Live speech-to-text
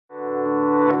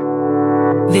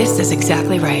This is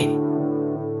exactly right.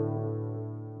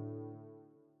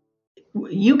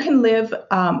 You can live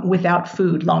without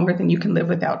food longer than you can live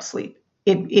without sleep.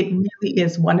 It really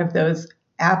is one of those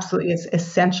absolutely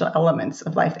essential elements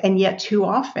of life. And yet too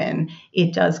often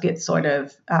it does get sort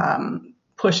of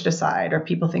pushed aside, or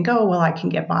people think, oh, well, I can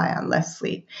get by on less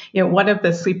sleep. One of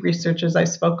the sleep researchers I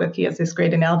spoke with, he has this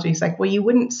great analogy. He's like, well, you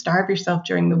wouldn't starve yourself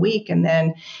during the week and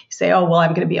then say, oh, well, I'm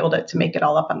going to be able to make it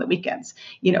all up on the weekends,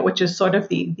 which is sort of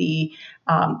the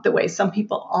way some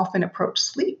people often approach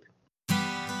sleep.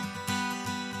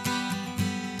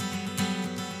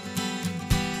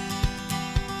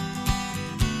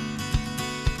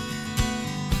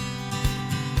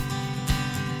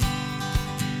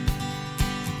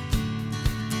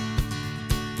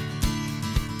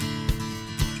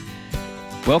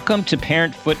 Welcome to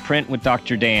Parent Footprint with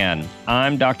Dr. Dan.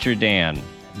 I'm Dr. Dan.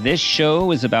 This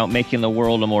show is about making the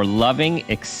world a more loving,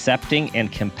 accepting, and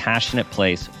compassionate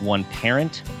place, one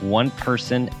parent, one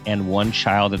person, and one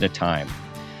child at a time.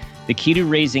 The key to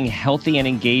raising healthy and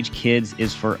engaged kids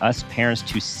is for us parents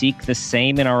to seek the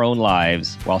same in our own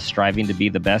lives while striving to be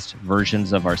the best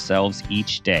versions of ourselves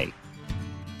each day.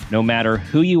 No matter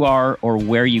who you are or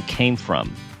where you came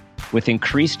from, with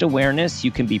increased awareness,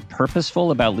 you can be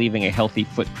purposeful about leaving a healthy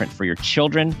footprint for your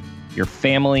children, your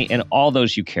family, and all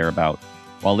those you care about,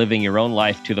 while living your own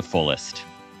life to the fullest.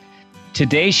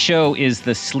 Today's show is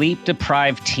The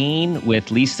Sleep-Deprived Teen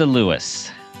with Lisa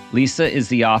Lewis. Lisa is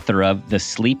the author of The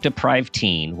Sleep-Deprived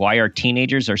Teen, Why Our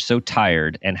Teenagers Are So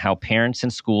Tired and How Parents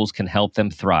and Schools Can Help Them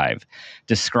Thrive,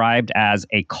 described as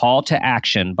a call to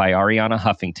action by Arianna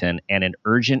Huffington and an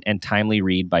urgent and timely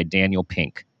read by Daniel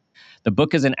Pink. The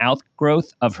book is an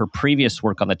outgrowth of her previous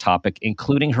work on the topic,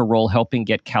 including her role helping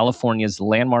get California's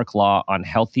landmark law on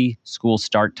healthy school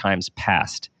start times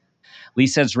passed.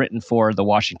 Lisa has written for The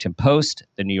Washington Post,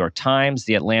 The New York Times,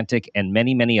 The Atlantic, and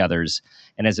many, many others,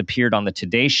 and has appeared on The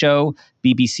Today Show,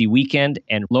 BBC Weekend,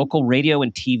 and local radio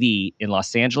and TV in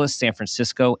Los Angeles, San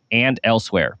Francisco, and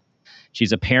elsewhere.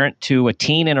 She's a parent to a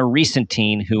teen and a recent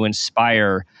teen who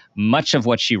inspire much of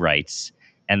what she writes,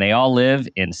 and they all live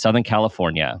in Southern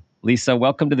California. Lisa,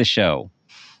 welcome to the show.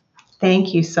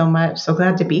 Thank you so much. So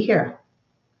glad to be here.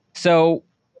 So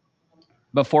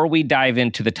before we dive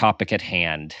into the topic at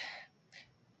hand,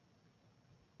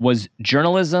 was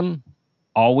journalism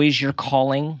always your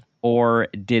calling, or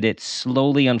did it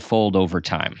slowly unfold over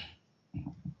time?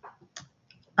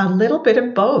 A little bit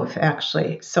of both,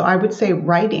 actually. So I would say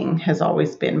writing has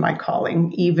always been my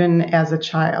calling. Even as a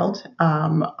child,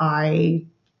 I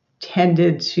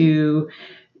tended to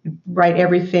write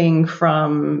everything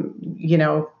from,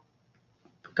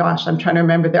 I'm trying to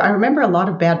remember. I remember a lot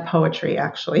of bad poetry,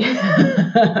 actually,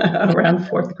 around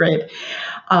fourth grade.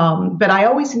 But I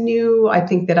always knew, I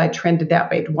think, that I trended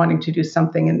that way, wanting to do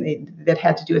something that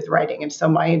had to do with writing. And so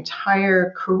my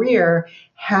entire career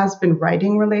has been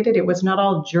writing related. It was not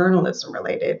all journalism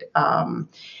related.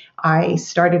 I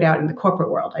started out in the corporate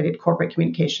world. I did corporate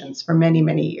communications for many,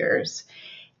 many years.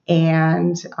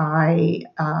 And I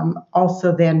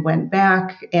also then went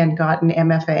back and got an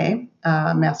MFA,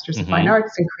 Master's of Fine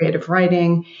Arts in Creative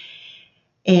Writing,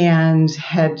 and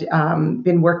had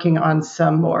been working on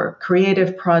some more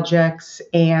creative projects.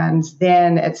 And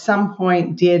then at some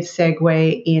point did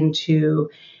segue into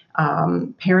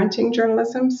parenting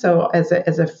journalism. So as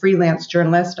a freelance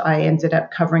journalist, I ended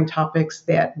up covering topics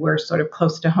that were sort of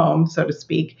close to home, so to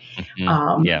speak.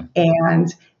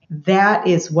 And that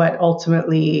is what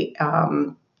ultimately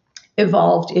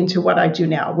evolved into what I do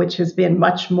now, which has been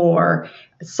much more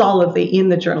solidly in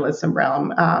the journalism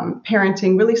realm.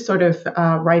 Parenting, really sort of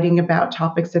writing about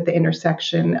topics at the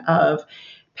intersection of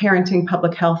parenting,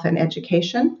 public health, and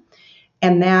education.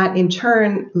 And that in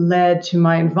turn led to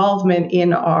my involvement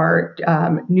in our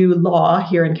new law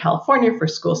here in California for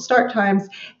school start times.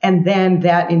 And then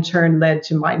that in turn led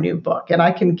to my new book. And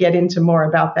I can get into more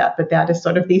about that, but that is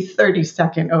sort of the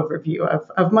 30-second overview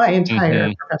of my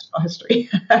entire professional history.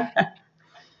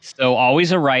 So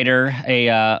always a writer,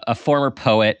 a former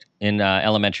poet in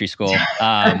elementary school,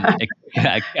 a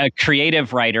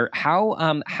creative writer.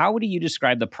 How do you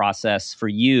describe the process for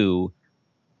you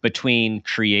between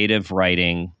creative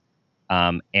writing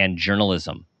and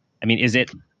journalism? I mean, is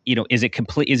it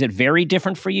very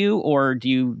different for you, or do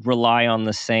you rely on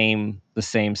the same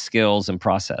skills and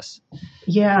process?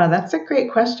 Yeah, that's a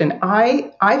great question.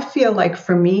 I feel like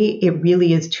for me, it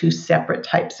really is two separate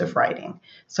types of writing,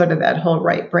 sort of that whole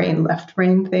right brain, left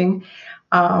brain thing.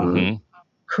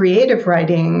 Creative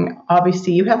writing,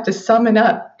 obviously, you have to summon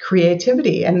up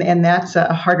creativity, and that's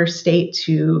a harder state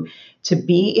to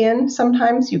be in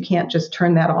sometimes. You can't just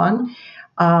turn that on.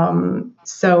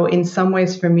 So in some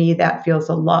ways, for me, that feels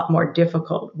a lot more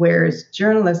difficult, whereas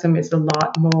journalism is a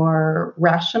lot more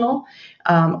rational,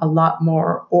 a lot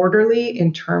more orderly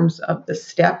in terms of the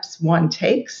steps one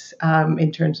takes,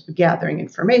 in terms of gathering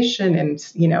information and,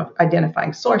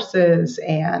 identifying sources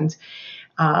and,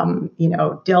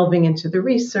 delving into the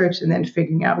research and then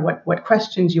figuring out what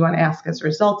questions you want to ask as a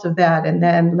result of that, and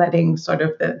then letting sort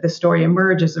of the story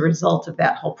emerge as a result of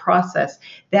that whole process.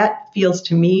 That feels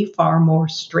to me far more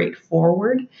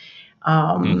straightforward.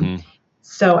 Um,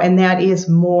 Mm-hmm. and that is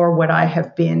more what I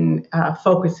have been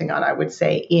focusing on, I would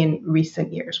say, in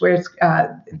recent years, whereas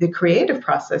the creative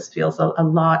process feels a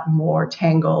lot more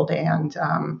tangled and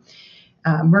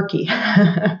murky.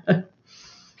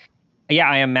 Yeah,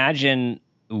 I imagine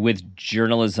with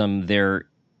journalism, I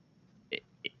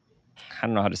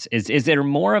don't know how to say, is there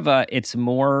more of it's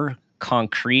more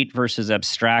concrete versus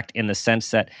abstract in the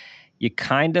sense that you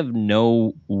kind of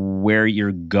know where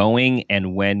you're going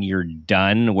and when you're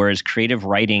done, whereas creative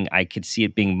writing, I could see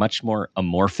it being much more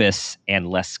amorphous and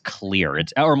less clear.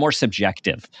 Or more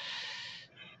subjective.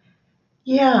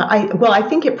 Yeah, I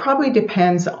think it probably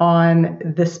depends on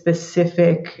the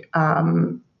specific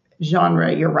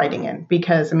genre you're writing in,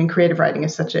 because I mean, creative writing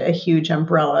is such a huge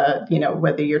umbrella.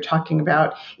 Whether you're talking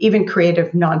about even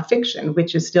creative nonfiction,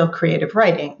 which is still creative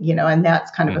writing, and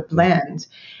that's kind of a Mhm. blend.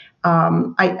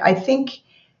 I think,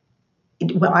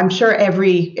 well, I'm sure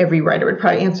every writer would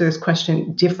probably answer this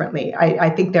question differently.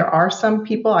 I think there are some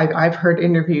people I've heard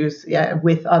interviews,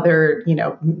 with other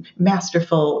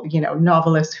masterful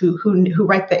novelists who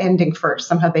write the ending first.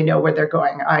 Somehow they know where they're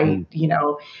going.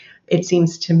 Mm. It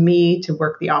seems to me to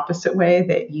work the opposite way,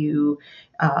 that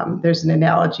there's an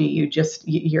analogy,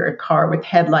 you're a car with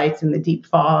headlights in the deep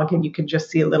fog, and you can just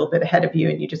see a little bit ahead of you,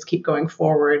 and you just keep going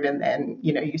forward, and then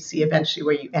you see eventually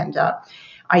where you end up.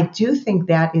 I do think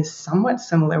that is somewhat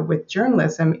similar with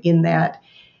journalism, in that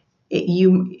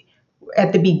you,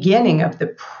 at the beginning of the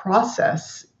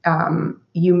process,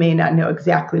 you may not know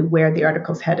exactly where the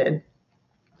article's headed,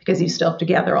 because you still have to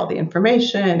gather all the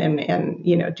information and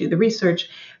do the research.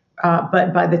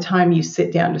 But by the time you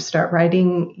sit down to start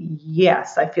writing,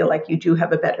 yes, I feel like you do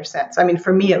have a better sense. I mean,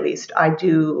 for me at least, I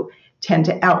do tend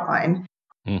to outline.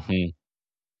 Mhm.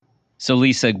 So,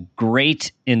 Lisa,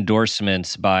 great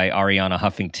endorsements by Ariana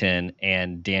Huffington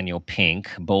and Daniel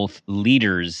Pink, both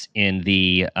leaders in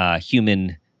the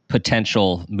human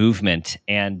potential movement.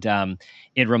 And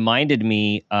it reminded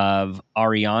me of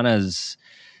Ariana's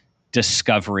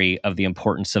discovery of the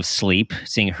importance of sleep,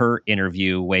 seeing her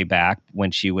interview way back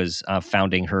when she was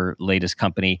founding her latest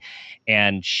company.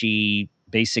 And she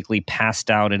basically passed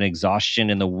out in exhaustion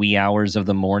in the wee hours of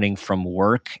the morning from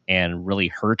work and really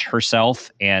hurt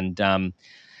herself. And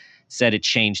said it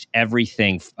changed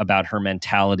everything about her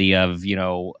mentality of,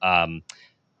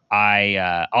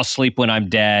 I'll sleep when I'm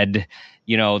dead.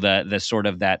 The sort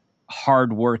of that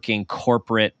hardworking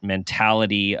corporate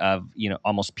mentality of,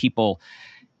 almost people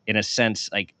in a sense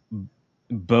like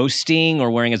boasting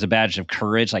or wearing as a badge of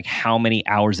courage, like how many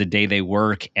hours a day they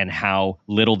work and how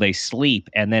little they sleep,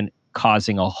 and then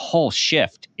causing a whole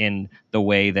shift in the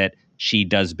way that she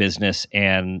does business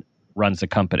and runs a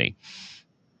company.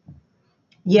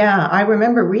 Yeah, I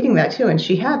remember reading that too. And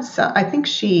she had some, I think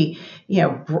she,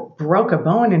 broke a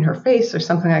bone in her face or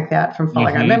something like that from falling.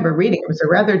 I Mm-hmm. remember reading it was a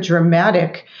rather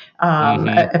dramatic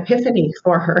Mm-hmm. epiphany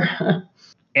for her.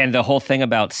 And the whole thing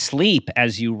about sleep,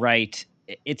 as you write,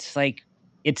 it's like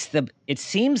it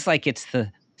seems like it's the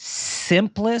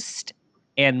simplest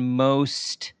and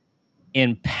most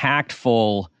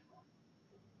impactful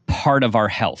part of our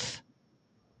health.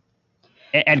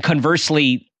 And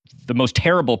conversely, the most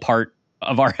terrible part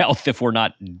of our health if we're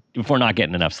not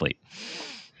getting enough sleep.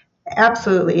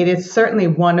 Absolutely. It is certainly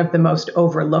one of the most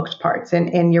overlooked parts.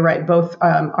 And you're right, both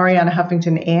Ariana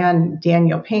Huffington and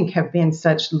Daniel Pink have been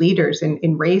such leaders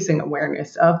in raising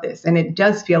awareness of this. And it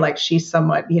does feel like she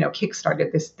somewhat,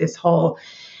 kickstarted this whole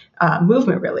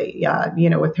movement, really,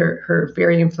 with her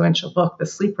very influential book, The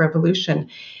Sleep Revolution.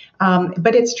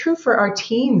 But it's true for our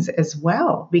teens as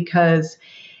well, because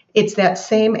it's that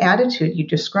same attitude you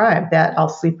described, that I'll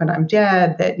sleep when I'm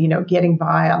dead, that, getting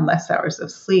by on less hours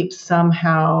of sleep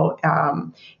somehow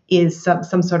is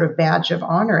some sort of badge of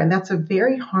honor. And that's a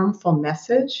very harmful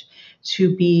message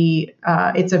to be,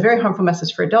 it's a very harmful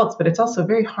message for adults, but it's also a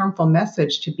very harmful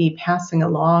message to be passing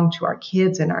along to our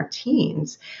kids and our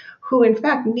teens, who in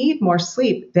fact need more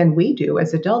sleep than we do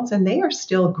as adults, and they are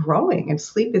still growing, and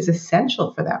sleep is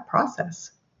essential for that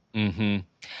process. Mm-hmm.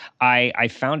 I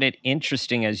found it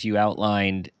interesting as you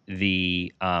outlined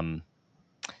the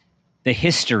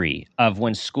history of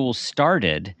when school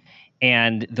started,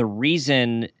 and the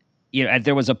reason,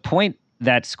 there was a point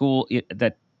that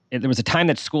there was a time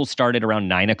that school started around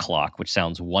 9 o'clock, which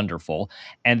sounds wonderful.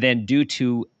 And then due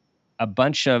to a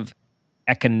bunch of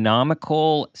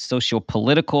economical,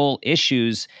 socio-political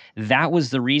issues, that was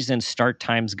the reason start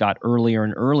times got earlier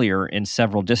and earlier in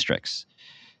several districts.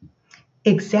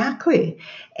 Exactly.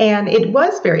 And it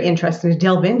was very interesting to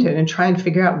delve into it and try and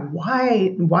figure out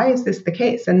why is this the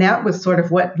case? And that was sort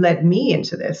of what led me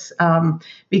into this.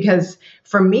 Because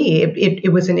for me,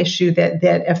 it was an issue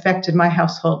that affected my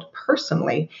household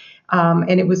personally.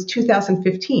 And it was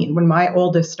 2015 when my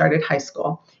oldest started high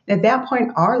school. At that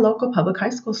point, our local public high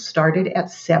school started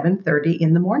at 7:30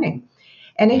 in the morning.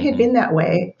 And it had been that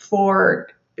way for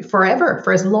forever,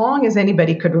 for as long as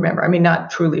anybody could remember. I mean,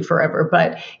 not truly forever,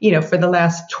 but for the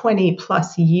last 20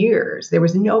 plus years, there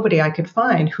was nobody I could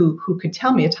find who could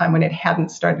tell me a time when it hadn't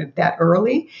started that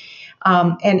early.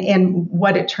 And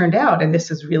what it turned out, and this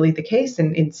is really the case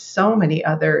in so many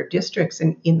other districts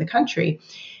in the country,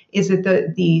 is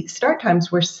that the start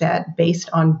times were set based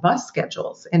on bus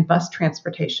schedules and bus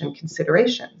transportation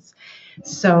considerations.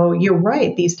 So you're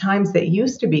right, these times that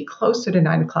used to be closer to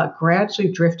 9 o'clock gradually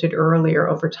drifted earlier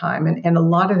over time. And a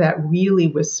lot of that really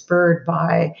was spurred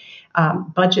by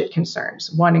budget concerns,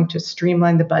 wanting to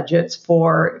streamline the budgets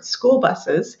for school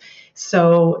buses.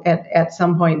 So at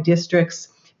some point, districts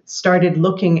started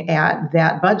looking at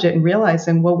that budget and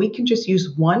realizing, well, we can just use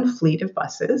one fleet of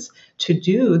buses to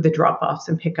do the drop-offs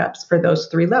and pickups for those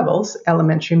three levels,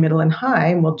 elementary, middle, and high,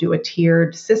 and we'll do a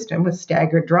tiered system with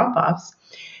staggered drop-offs.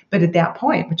 But at that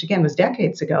point, which again was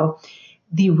decades ago,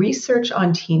 the research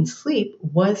on teen sleep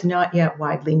was not yet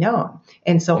widely known.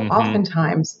 And so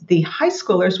oftentimes the high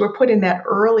schoolers were put in that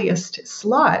earliest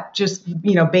slot, just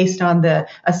based on the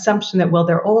assumption that, well,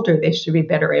 they're older, they should be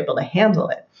better able to handle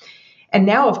it. And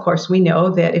now, of course, we know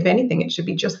that if anything, it should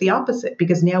be just the opposite,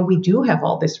 because now we do have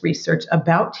all this research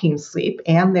about teen sleep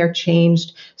and their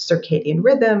changed circadian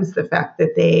rhythms, the fact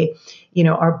that they,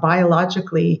 are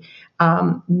biologically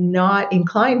not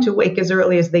inclined to wake as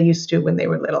early as they used to when they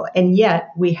were little. And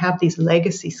yet we have these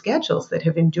legacy schedules that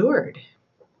have endured.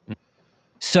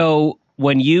 So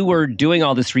when you were doing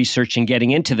all this research and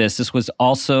getting into this was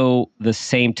also the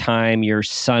same time your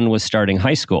son was starting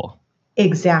high school.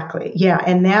 Exactly. Yeah.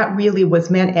 And that really was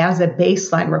meant as a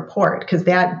baseline report, because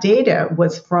that data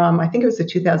was from, I think it was the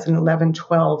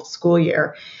 2011-12 school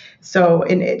year. So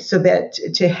that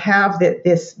to have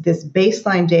this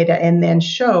baseline data and then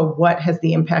show what has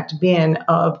the impact been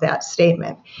of that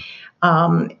statement.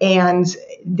 And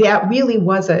that really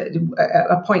was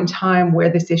a point in time where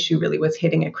this issue really was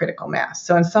hitting a critical mass.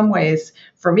 So in some ways,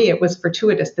 for me, it was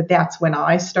fortuitous that that's when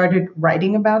I started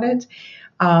writing about it.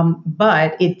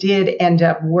 But it did end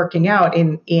up working out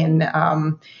in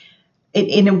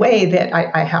a way that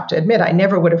I have to admit, I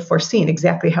never would have foreseen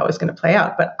exactly how it was going to play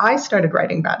out. But I started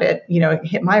writing about it, it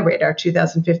hit my radar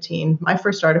 2015. My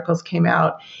first articles came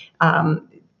out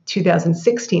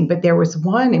 2016, but there was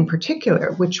one in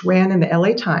particular which ran in the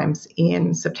LA Times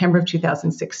in September of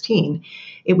 2016.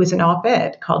 It was an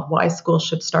op-ed called "Why School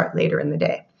Should Start Later in the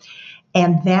Day."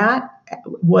 And that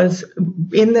was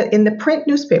in the print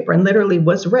newspaper and literally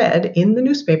was read in the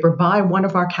newspaper by one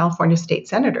of our California state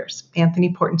senators,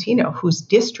 Anthony Portantino, whose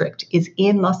district is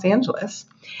in Los Angeles.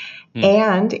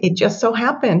 And it just so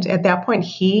happened at that point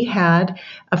he had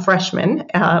a freshman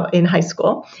in high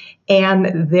school,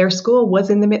 and their school was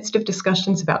in the midst of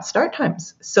discussions about start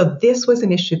times. So this was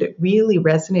an issue that really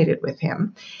resonated with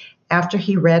him. After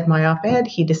he read my op-ed,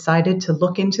 he decided to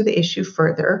look into the issue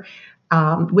further,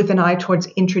 with an eye towards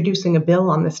introducing a bill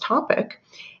on this topic.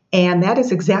 And that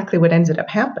is exactly what ended up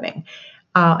happening.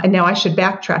 And now I should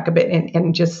backtrack a bit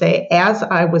and just say, as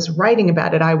I was writing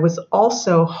about it, I was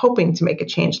also hoping to make a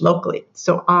change locally.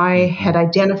 So I had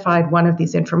identified one of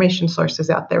these information sources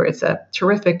out there. It's a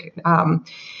terrific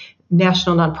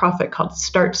national nonprofit called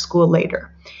Start School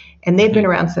Later. And they've been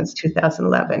around since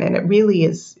 2011, and it really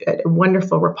is a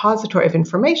wonderful repository of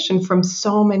information from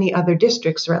so many other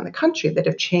districts around the country that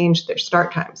have changed their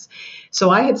start times.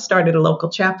 So I had started a local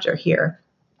chapter here.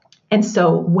 And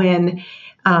so when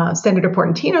Senator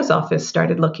Portantino's office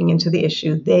started looking into the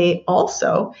issue, they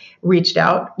also reached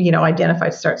out,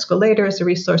 identified Start School Later as a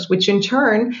resource, which in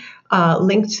turn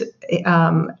linked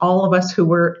all of us who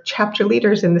were chapter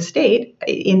leaders in the state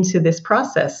into this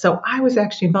process. So I was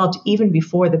actually involved even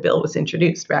before the bill was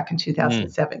introduced back in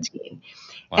 2017.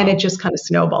 Wow. And it just kind of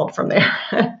snowballed from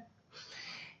there.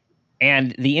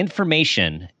 And the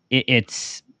information,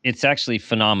 it's actually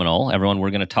phenomenal. Everyone, we're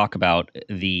going to talk about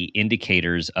the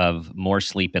indicators of more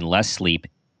sleep and less sleep.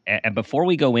 And before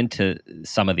we go into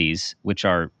some of these, which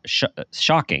are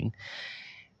shocking,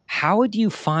 how do you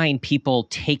find people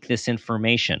take this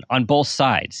information on both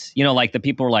sides? Like the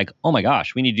people are like, oh my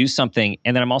gosh, we need to do something.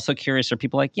 And then I'm also curious, are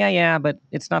people like, yeah, but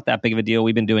it's not that big of a deal.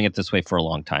 We've been doing it this way for a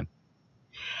long time.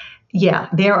 Yeah,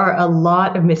 there are a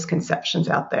lot of misconceptions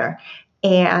out there.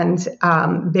 And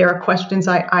there are questions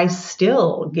I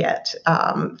still get.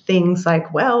 Things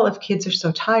like, well, if kids are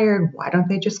so tired, why don't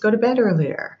they just go to bed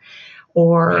earlier? Right.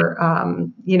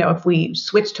 Or, if we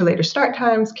switch to later start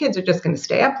times, kids are just going to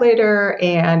stay up later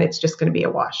and it's just going to be a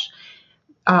wash.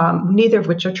 Neither of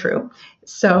which are true.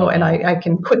 So, and Mm-hmm. I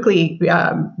can quickly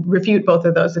refute both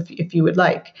of those if you would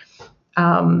like.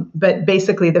 But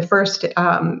basically, the first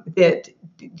that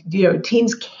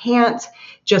teens can't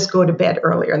just go to bed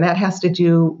earlier, and that has to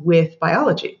do with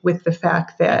biology, with the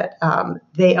fact that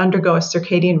they undergo a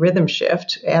circadian rhythm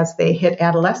shift as they hit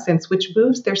adolescence, which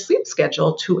moves their sleep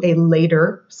schedule to a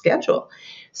later schedule.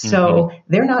 Mm-hmm. So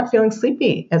they're not feeling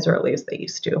sleepy as early as they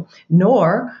used to,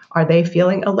 nor are they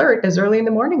feeling alert as early in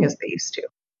the morning as they used to.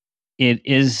 It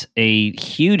is a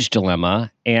huge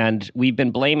dilemma, and we've been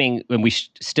blaming, and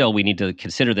we need to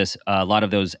consider this, a lot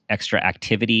of those extra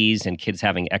activities and kids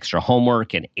having extra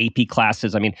homework and AP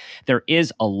classes. I mean, there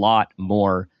is a lot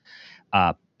more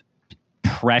uh,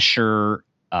 pressure.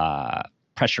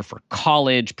 Pressure for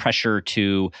college, pressure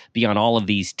to be on all of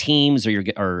these teams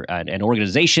and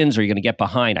organizations, or you're going to get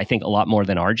behind. I think a lot more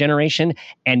than our generation,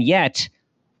 and yet,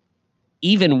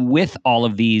 even with all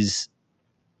of these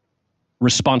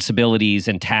responsibilities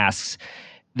and tasks,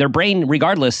 their brain,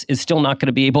 regardless, is still not going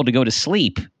to be able to go to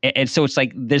sleep. And so it's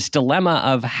like this dilemma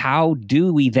of how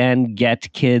do we then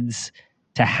get kids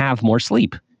to have more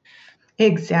sleep?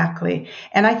 Exactly.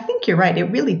 And I think you're right. It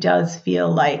really does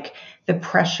feel like the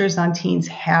pressures on teens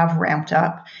have ramped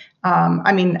up.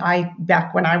 I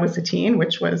back when I was a teen,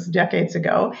 which was decades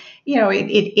ago,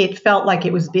 it felt like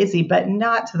it was busy, but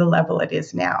not to the level it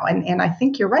is now. And I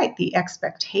think you're right. The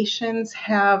expectations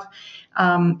have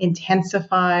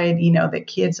intensified. That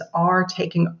kids are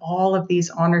taking all of these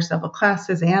honors level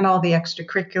classes and all the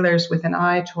extracurriculars with an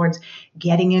eye towards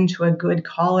getting into a good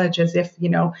college, as if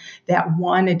that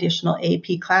one additional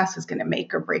AP class is going to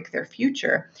make or break their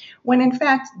future, when in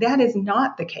fact that is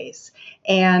not the case.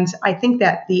 And I think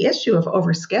that the issue of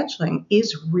overscheduling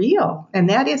is real. And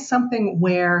that is something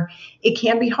where it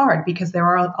can be hard because there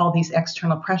are all these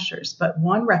external pressures. But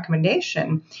one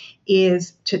recommendation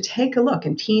is to take a look,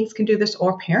 and teens can do this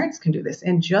or parents can do this,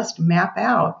 and just map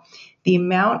out the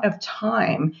amount of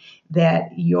time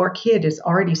that your kid is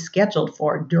already scheduled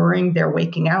for during their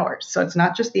waking hours. So it's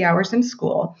not just the hours in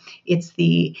school, it's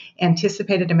the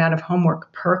anticipated amount of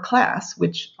homework per class,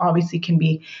 which obviously can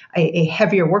be a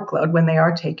heavier workload when they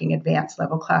are taking advanced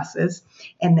level classes.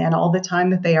 And then all the time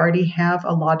that they already have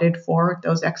allotted for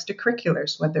those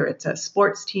extracurriculars, whether it's a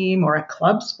sports team or a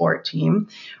club sport team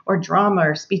or drama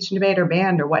or speech and debate or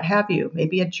band or what have you,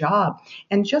 maybe a job,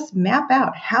 and just map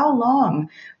out how long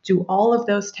do all of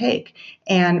those take.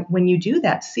 And when you do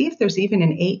that, see if there's even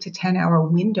an 8 to 10 hour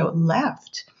window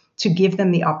left to give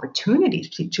them the opportunity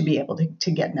to be able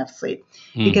to get enough sleep.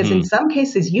 Because in some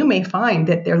cases, you may find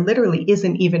that there literally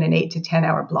isn't even an 8 to 10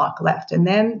 hour block left. And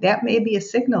then that may be a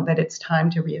signal that it's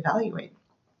time to reevaluate.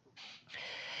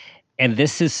 And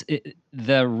this is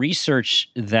the research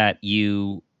that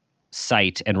you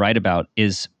cite and write about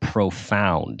is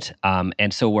profound.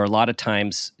 And so where a lot of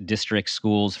times district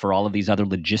schools, for all of these other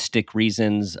logistic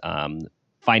reasons,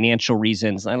 financial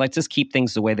reasons, I like to just keep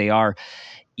things the way they are.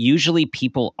 Usually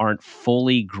people aren't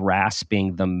fully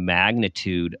grasping the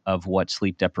magnitude of what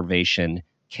sleep deprivation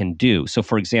can do. So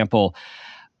for example,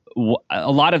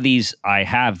 a lot of these I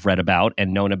have read about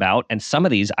and known about, and some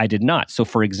of these I did not. So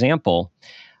for example,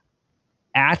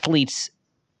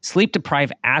 sleep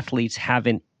deprived athletes have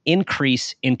an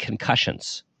increase in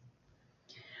concussions.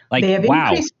 They have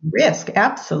Wow. increased risk,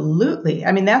 absolutely.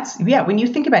 I mean, when you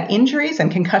think about injuries and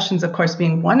concussions, of course,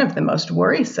 being one of the most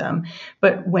worrisome,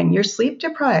 but when you're sleep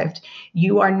deprived,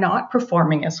 you are not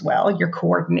performing as well. Your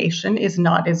coordination is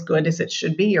not as good as it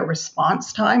should be, your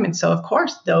response time. And so, of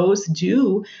course, those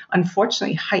do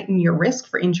unfortunately heighten your risk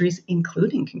for injuries,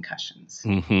 including concussions.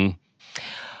 Mm-hmm.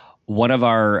 One of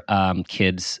our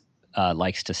kids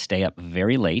likes to stay up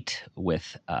very late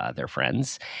with their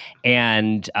friends,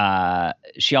 and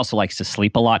she also likes to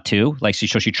sleep a lot too.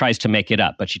 She tries to make it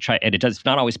up, but it's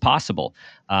not always possible.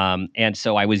 And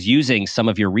so I was using some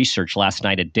of your research last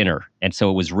night at dinner, and so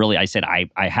it was really. I said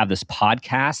I have this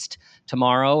podcast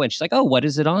tomorrow, and she's like, "Oh, what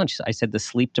is it on?" I said, "The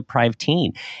Sleep Deprived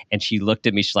Teen," and she looked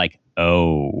at me. She's like,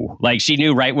 "Oh," like she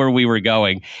knew right where we were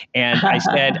going. And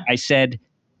I said.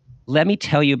 Let me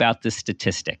tell you about this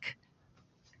statistic.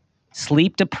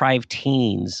 sleep-deprived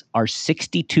teens are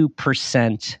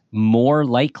 62% more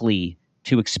likely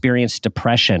to experience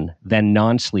depression than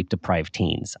non-sleep-deprived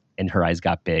teens. And her eyes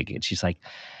got big, and she's like,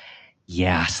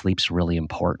 yeah, sleep's really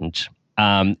important.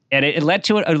 And it led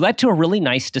to a really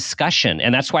nice discussion,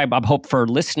 and that's why I hope for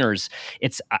listeners,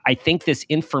 I think this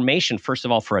information, first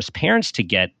of all, for us parents to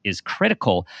get is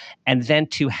critical, and then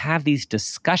to have these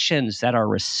discussions that are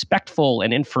respectful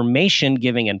and information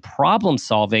giving and problem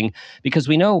solving, because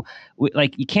we know,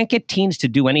 like, you can't get teens to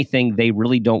do anything they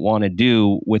really don't want to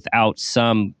do without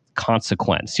some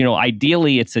consequence.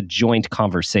 Ideally, it's a joint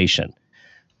conversation.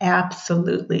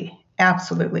 Absolutely.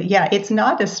 Absolutely. Yeah, it's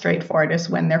not as straightforward as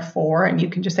when they're 4 and you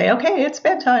can just say, okay, it's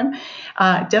bedtime.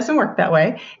 It doesn't work that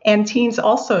way. And teens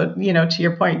also, to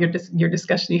your point, your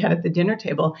discussion you had at the dinner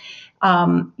table,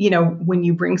 when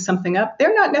you bring something up,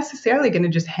 they're not necessarily going to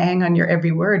just hang on your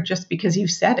every word just because you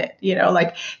said it. You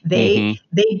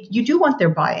do want their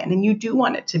buy-in, and you do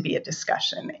want it to be a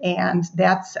discussion. And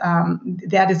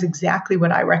that is exactly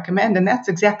what I recommend. And that's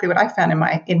exactly what I found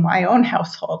in my own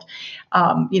household.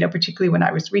 Particularly when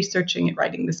I was researching and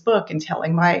writing this book and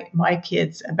telling my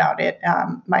kids about it.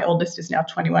 My oldest is now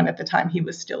 21. At the time, he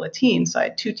was still a teen. So I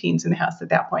had 2 teens in the house at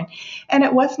that point. And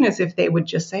it wasn't as if they would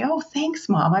just say, oh, thanks,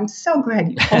 Mom. I'm so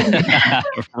glad you told me that.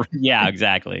 Yeah,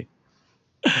 exactly.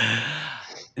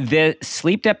 The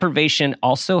sleep deprivation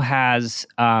also has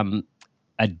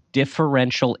a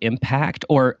differential impact,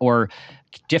 or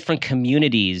different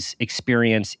communities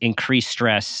experience increased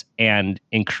stress and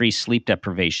increased sleep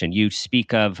deprivation. You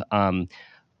speak of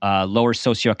lower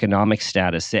socioeconomic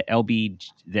status, the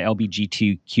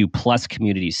LGBTQ plus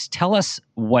communities. Tell us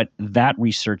what that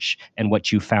research and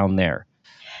what you found there.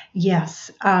 Yes.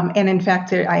 And in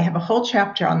fact, I have a whole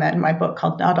chapter on that in my book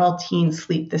called Not All Teens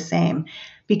Sleep the Same,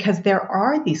 because there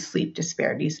are these sleep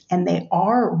disparities, and they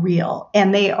are real,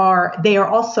 and they are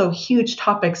also huge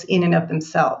topics in and of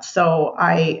themselves. So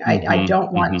I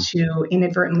don't want to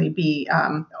inadvertently be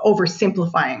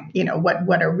oversimplifying,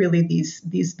 what are really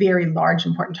these very large,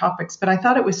 important topics. But I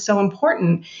thought it was so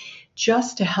important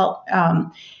just to help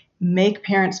make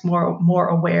parents more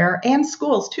aware, and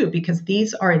schools too, because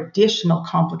these are additional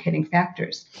complicating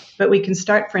factors. But we can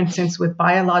start, for instance, with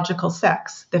biological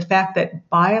sex. The fact that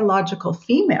biological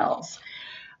females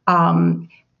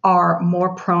are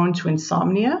more prone to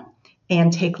insomnia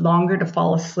and take longer to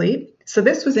fall asleep. So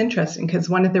this was interesting because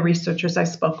one of the researchers I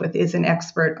spoke with is an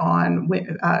expert on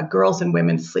girls and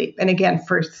women's sleep. And again,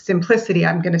 for simplicity,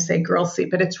 I'm going to say girls sleep,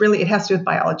 but it has to do with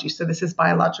biology. So this is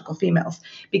biological females,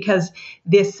 because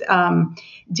this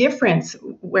difference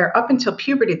where up until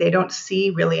puberty, they don't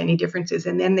see really any differences.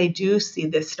 And then they do see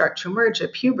this start to emerge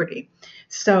at puberty.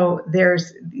 So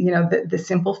there's, the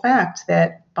simple fact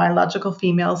that biological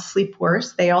females sleep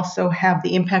worse. They also have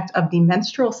the impact of the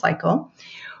menstrual cycle,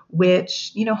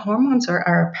 which, hormones are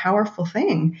a powerful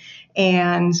thing.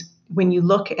 And when you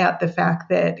look at the fact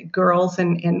that girls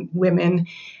and women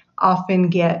often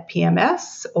get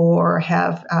PMS or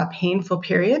have painful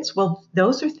periods, well,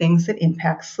 those are things that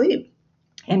impact sleep.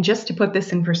 And just to put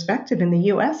this in perspective, in the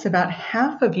U.S., about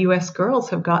half of U.S. girls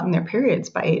have gotten their periods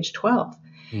by age 12.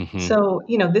 Mm-hmm. So,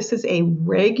 this is a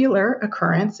regular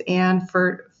occurrence. And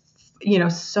for,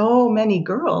 so many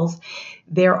girls,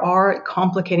 there are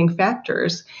complicating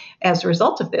factors as a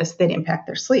result of this that impact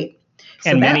their sleep.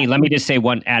 So let me just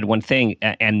add one thing,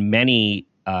 and many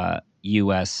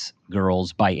U.S.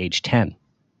 girls by age 10.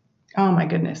 Oh my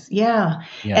goodness. Yeah.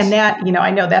 Yes. And that,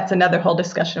 I know that's another whole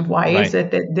discussion of why is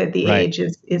it that the age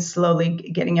is slowly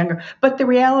getting younger. But the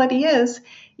reality is,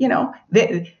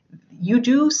 that you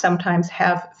do sometimes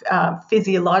have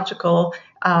physiological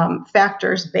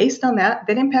factors based on that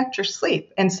impact your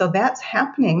sleep. And so that's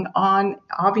happening on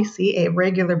obviously a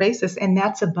regular basis. And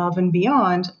that's above and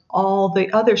beyond all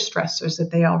the other stressors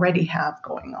that they already have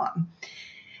going on.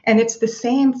 And it's the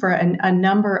same for a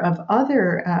number of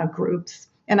other groups.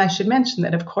 And I should mention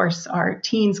that, of course, our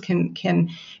teens can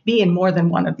be in more than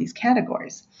one of these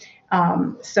categories.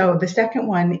 So the second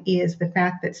one is the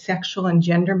fact that sexual and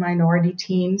gender minority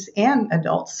teens and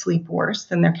adults sleep worse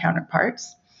than their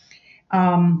counterparts.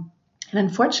 And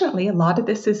unfortunately, a lot of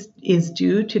this is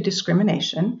due to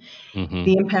discrimination. Mm-hmm.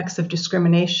 The impacts of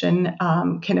discrimination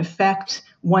can affect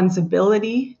one's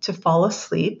ability to fall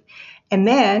asleep. And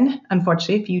then,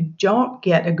 unfortunately, if you don't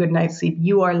get a good night's sleep,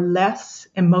 you are less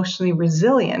emotionally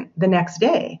resilient the next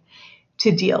day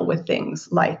to deal with things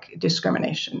like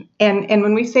discrimination. And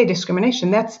when we say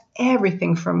discrimination, that's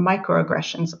everything from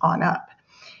microaggressions on up.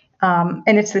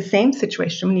 And it's the same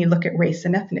situation when you look at race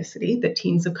and ethnicity, that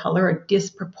teens of color are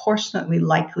disproportionately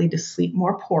likely to sleep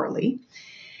more poorly.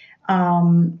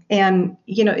 And,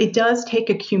 it does take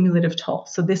a cumulative toll.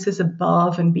 So this is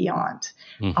above and beyond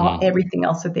everything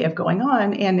else that they have going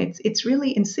on. And it's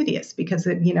really insidious because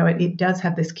it does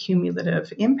have this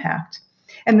cumulative impact.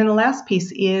 And then the last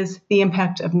piece is the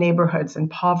impact of neighborhoods and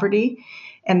poverty,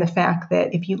 and the fact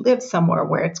that if you live somewhere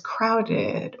where it's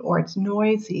crowded or it's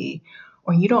noisy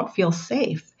or you don't feel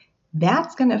safe,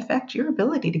 that's going to affect your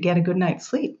ability to get a good night's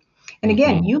sleep. And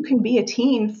again, you can be a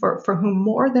teen for whom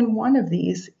more than one of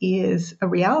these is a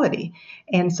reality.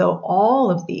 And so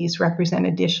all of these represent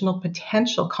additional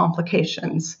potential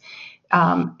complications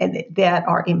that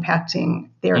are impacting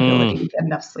their ability to get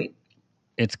enough sleep.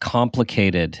 It's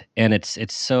complicated, and it's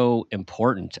so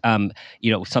important.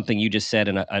 Something you just said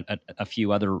in a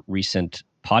few other recent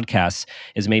podcasts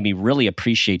has made me really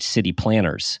appreciate city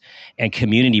planners and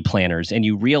community planners. And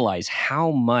you realize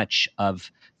how much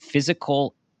of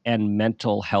physical and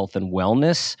mental health and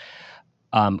wellness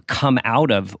come out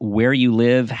of where you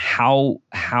live, how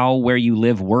where you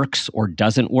live works or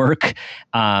doesn't work.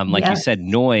 Like you said,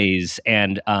 noise,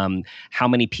 and how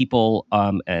many people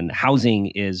and housing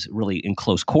is really in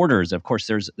close quarters. Of course,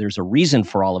 there's a reason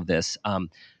for all of this,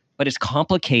 but it's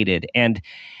complicated. And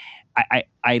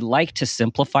I like to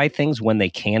simplify things when they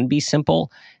can be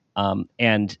simple.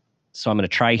 And so I'm going to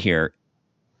try here.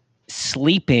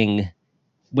 Sleeping,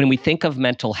 when we think of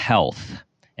mental health,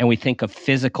 and we think of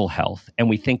physical health, and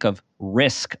we think of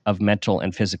risk of mental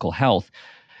and physical health,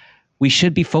 we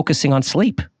should be focusing on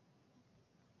sleep.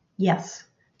 Yes,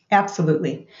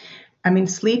 absolutely. I mean,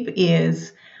 sleep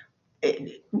is,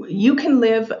 you can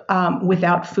live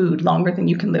without food longer than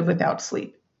you can live without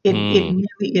sleep. It really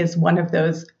is one of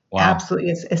those absolutely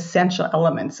essential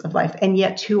elements of life. And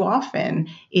yet too often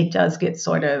it does get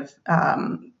sort of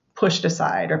pushed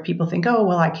aside, or people think, oh,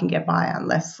 well, I can get by on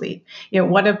less sleep.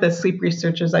 One of the sleep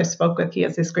researchers I spoke with, he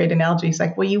has this great analogy. He's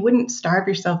like, well, you wouldn't starve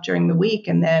yourself during the week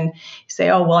and then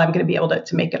say, oh, well, I'm going to be able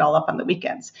to make it all up on the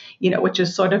weekends, which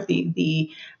is sort of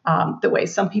the way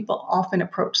some people often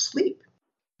approach sleep.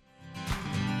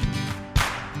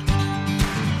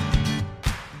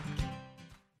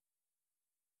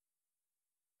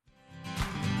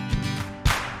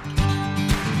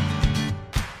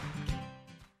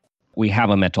 We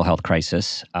have a mental health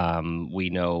crisis.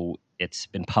 We know it's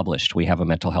been published. We have a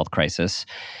mental health crisis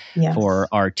for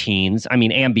our teens,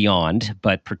 and beyond,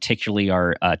 but particularly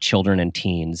our children and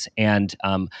teens. And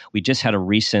we just had a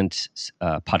recent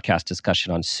podcast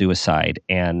discussion on suicide,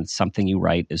 and something you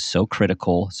write is so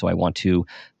critical. So I want to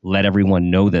let everyone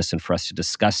know this and for us to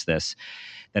discuss this,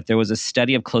 that there was a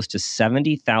study of close to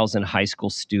 70,000 high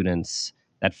school students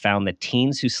that found that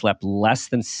teens who slept less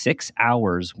than 6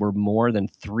 hours were more than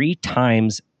three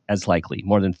times as likely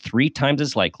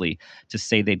to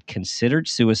say they'd considered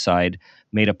suicide,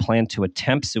 made a plan to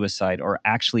attempt suicide, or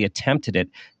actually attempted it,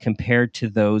 compared to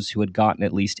those who had gotten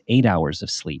at least 8 hours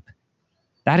of sleep.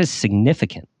 That is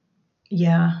significant.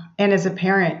 Yeah. And as a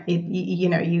parent,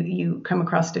 you come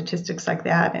across statistics like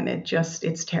that, and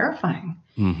it's terrifying.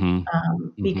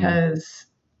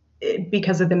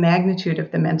 Because of the magnitude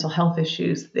of the mental health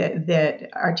issues that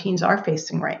our teens are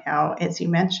facing right now, as you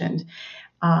mentioned.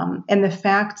 And the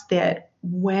fact that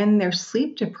when they're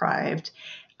sleep deprived,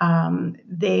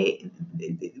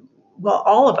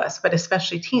 all of us, but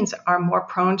especially teens, are more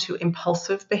prone to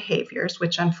impulsive behaviors,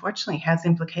 which unfortunately has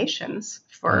implications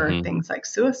for things like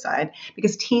suicide,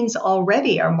 because teens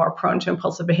already are more prone to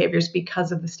impulsive behaviors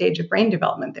because of the stage of brain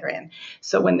development they're in.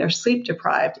 So when they're sleep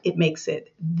deprived, it makes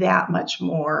it that much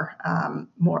more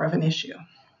of an issue.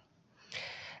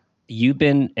 You've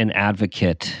been an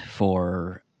advocate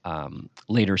for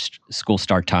later school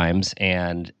start times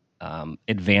and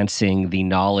advancing the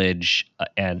knowledge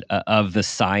and of the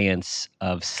science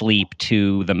of sleep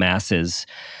to the masses.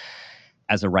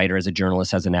 As a writer, as a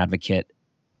journalist, as an advocate,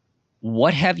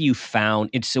 what have you found?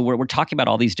 So we're talking about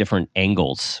all these different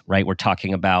angles, right? We're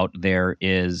talking about there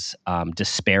is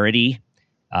disparity,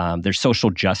 there's social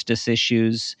justice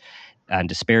issues and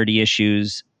disparity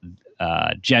issues,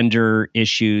 gender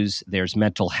issues, there's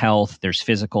mental health, there's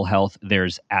physical health,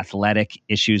 there's athletic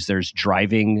issues, there's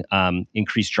driving,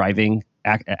 increased driving,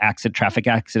 traffic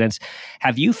accidents.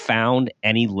 Have you found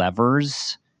any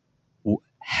levers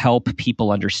help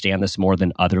people understand this more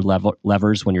than other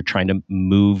levers when you're trying to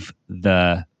move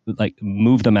the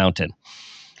mountain?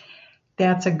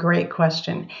 That's a great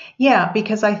question. Yeah,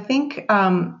 because I think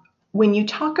when you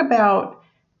talk about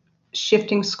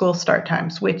shifting school start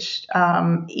times, which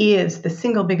is the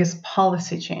single biggest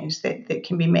policy change that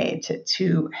can be made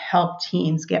to help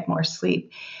teens get more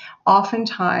sleep,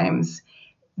 oftentimes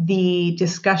the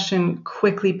discussion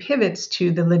quickly pivots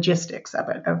to the logistics of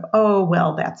it, of, oh,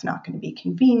 well, that's not going to be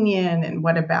convenient. And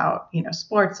what about,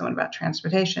 sports, and what about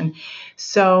transportation?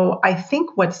 So I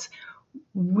think what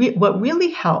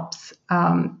really helps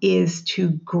is to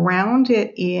ground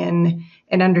it in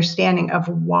an understanding of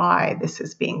why this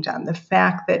is being done. The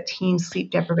fact that teen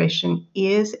sleep deprivation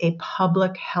is a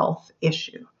public health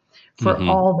issue for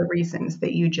all the reasons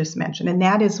that you just mentioned. And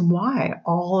that is why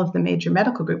all of the major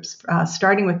medical groups,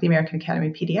 starting with the American Academy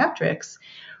of Pediatrics,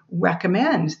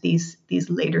 recommend these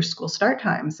later school start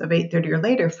times of 8:30 or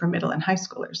later for middle and high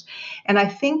schoolers. And I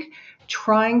think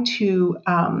trying to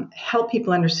help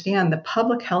people understand the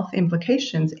public health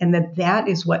implications, and that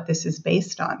is what this is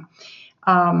based on.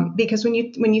 Because when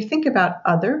you think about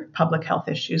other public health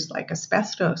issues like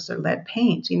asbestos or lead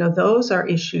paint, those are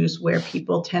issues where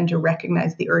people tend to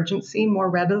recognize the urgency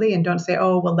more readily and don't say,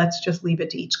 oh, well, let's just leave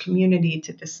it to each community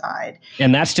to decide.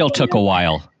 And that still took a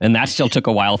while. And that still took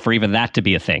a while for even that to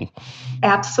be a thing.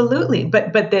 Absolutely.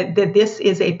 But that this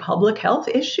is a public health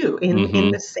issue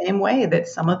in the same way that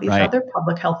some of these other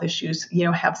public health issues,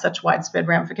 have such widespread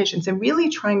ramifications, and really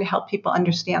trying to help people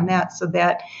understand that so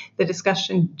that the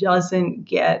discussion doesn't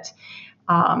get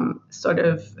sort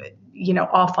of,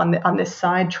 off on this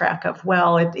sidetrack of,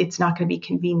 well, it's not going to be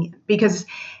convenient, because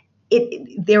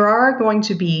there are going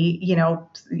to be,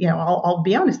 I'll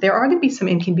be honest, there are going to be some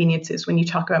inconveniences when you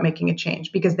talk about making a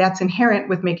change, because that's inherent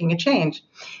with making a change.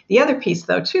 The other piece,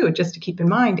 though, too, just to keep in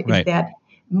mind, is that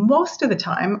most of the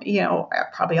time,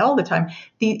 probably all the time,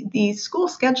 the school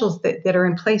schedules that are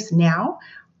in place now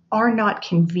are not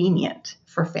convenient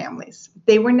for families.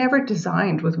 They were never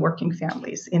designed with working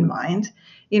families in mind.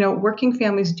 Working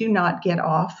families do not get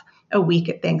off a week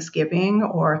at Thanksgiving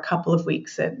or a couple of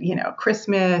weeks at,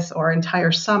 Christmas or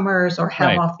entire summers, or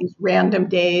have off these random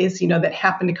days, that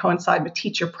happen to coincide with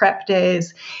teacher prep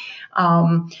days.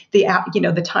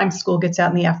 The time school gets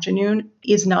out in the afternoon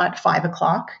is not 5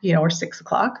 o'clock, or 6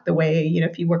 o'clock, the way,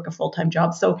 if you work a full-time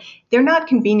job. So they're not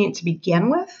convenient to begin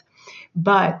with.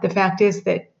 But the fact is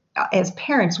that as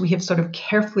parents, we have sort of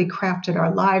carefully crafted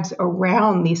our lives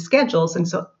around these schedules. And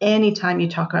so anytime you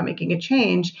talk about making a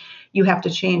change, you have to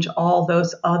change all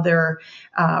those other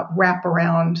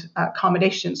wraparound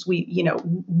accommodations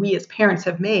we as parents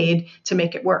have made to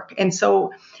make it work. And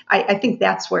so I think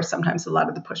that's where sometimes a lot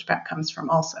of the pushback comes from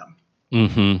also.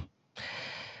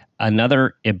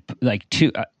 Another, like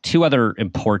two other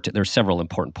important, there's several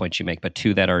important points you make, but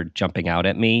two that are jumping out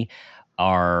at me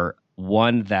are,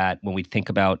 one, that when we think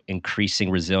about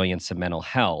increasing resilience and mental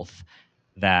health,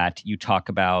 that you talk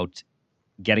about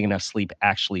getting enough sleep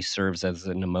actually serves as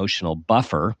an emotional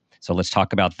buffer. So let's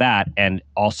talk about that. And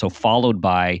also followed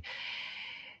by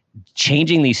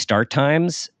changing these start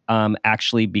times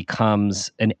actually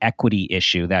becomes an equity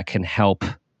issue that can help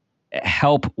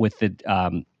with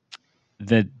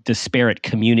the disparate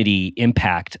community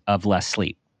impact of less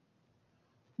sleep.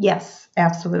 Yes,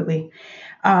 absolutely.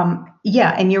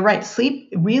 And you're right.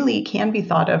 Sleep really can be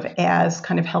thought of as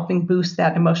kind of helping boost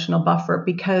that emotional buffer,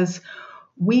 because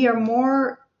we are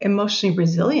more emotionally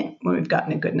resilient when we've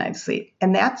gotten a good night's sleep.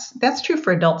 And that's true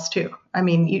for adults too. I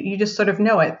mean, you just sort of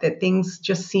know it, that things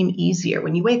just seem easier.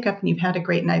 When you wake up and you've had a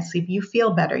great night's sleep, you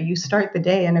feel better. You start the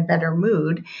day in a better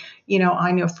mood.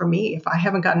 I know for me, if I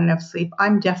haven't gotten enough sleep,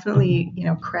 I'm definitely,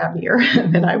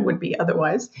 crabbier than I would be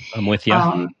otherwise. I'm with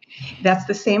you. That's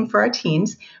the same for our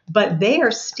teens, but they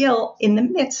are still in the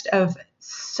midst of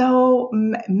so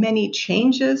many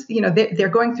changes. They're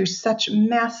going through such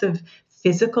massive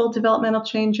physical developmental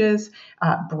changes,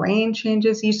 brain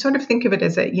changes. You sort of think of it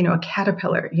as a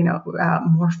caterpillar,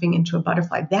 morphing into a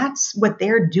butterfly. That's what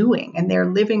they're doing. And they're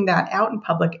living that out in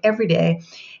public every day,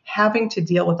 having to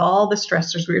deal with all the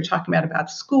stressors we were talking about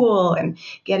school and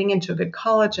getting into a good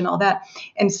college and all that.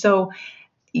 And so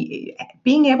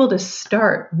being able to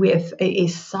start with a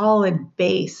solid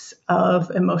base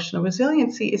of emotional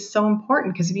resiliency is so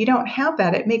important, because if you don't have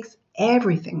that, it makes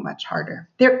everything much harder.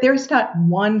 There's not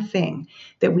one thing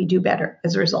that we do better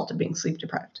as a result of being sleep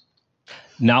deprived.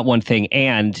 Not one thing.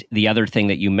 And the other thing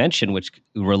that you mentioned, which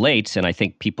relates, and I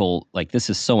think people, like, this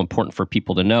is so important for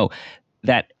people to know,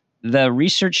 that the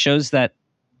research shows that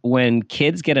when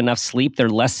kids get enough sleep, they're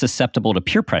less susceptible to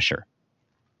peer pressure.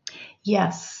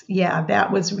 Yes. Yeah,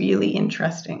 that was really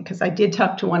interesting, because I did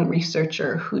talk to one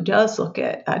researcher who does look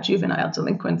at juvenile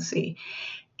delinquency.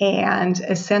 And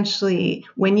essentially,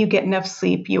 when you get enough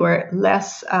sleep, you are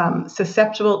less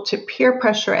susceptible to peer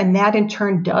pressure. And that in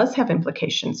turn does have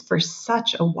implications for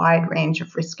such a wide range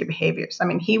of risky behaviors. I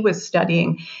mean, he was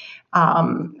studying,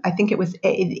 I think it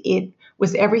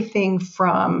was everything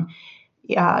from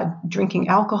drinking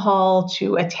alcohol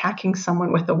to attacking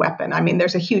someone with a weapon. I mean,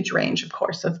 there's a huge range, of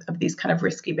course, of these kind of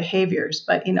risky behaviors.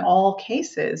 But in all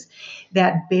cases,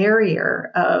 that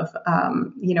barrier of,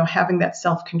 having that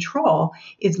self-control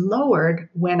is lowered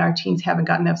when our teens haven't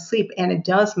gotten enough sleep. And it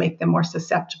does make them more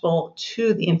susceptible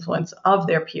to the influence of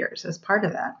their peers as part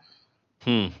of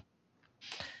that.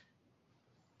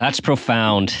 That's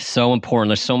profound. So important.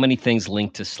 There's so many things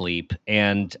linked to sleep.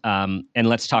 And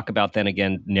let's talk about then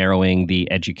again, narrowing the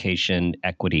education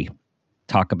equity.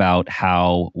 Talk about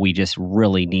how we just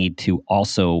really need to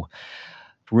also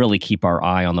really keep our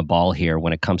eye on the ball here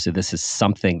when it comes to this is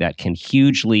something that can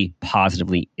hugely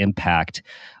positively impact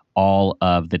all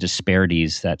of the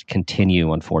disparities that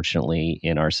continue, unfortunately,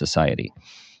 in our society.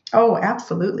 Oh,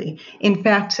 absolutely. In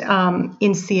fact,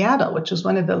 in Seattle, which was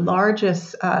one of the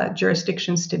largest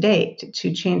jurisdictions to date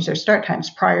to change their start times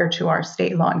prior to our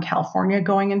state law in California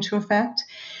going into effect,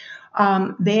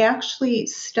 they actually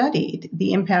studied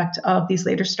the impact of these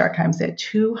later start times at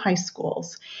 2 high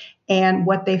schools. And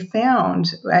what they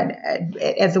found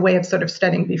as a way of sort of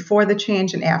studying before the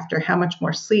change and after how much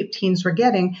more sleep teens were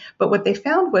getting, but what they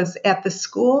found was at the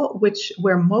school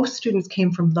where most students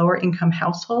came from lower income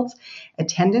households,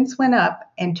 attendance went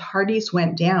up and tardies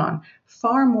went down,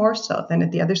 far more so than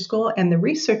at the other school. And the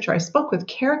researcher I spoke with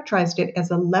characterized it as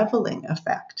a leveling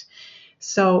effect.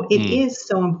 So it is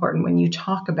so important when you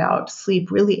talk about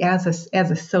sleep really as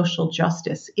a social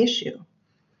justice issue.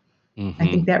 I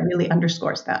think that really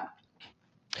underscores that.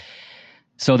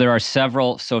 So there are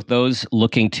several. So those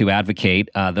looking to advocate,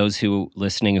 those who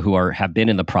listening who have been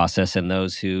in the process, and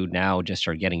those who now just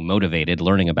are getting motivated,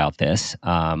 learning about this,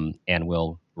 and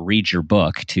will read your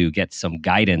book to get some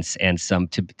guidance and some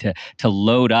to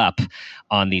load up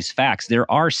on these facts. There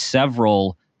are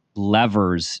several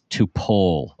levers to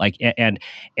pull, and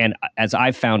as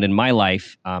I've found in my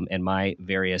life and my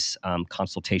various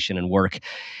consultation and work.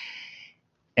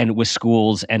 And with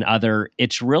schools and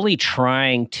it's really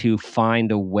trying to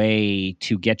find a way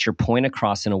to get your point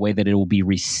across in a way that it will be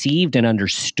received and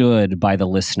understood by the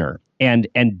listener. And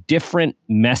different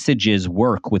messages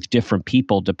work with different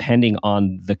people depending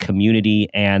on the community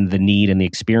and the need and the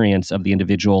experience of the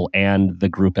individual and the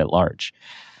group at large.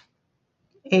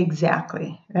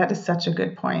 Exactly. That is such a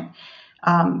good point.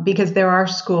 Because there are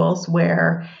schools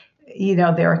where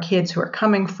there are kids who are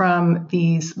coming from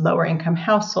these lower income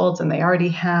households and they already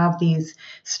have these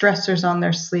stressors on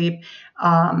their sleep.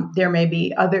 There may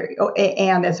be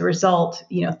and as a result,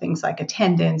 things like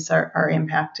attendance are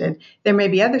impacted. There may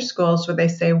be other schools where they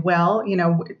say, well,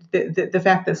 the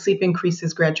fact that sleep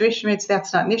increases graduation rates,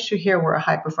 that's not an issue here. We're a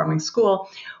high performing school.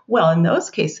 Well, in those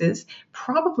cases,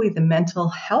 probably the mental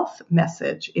health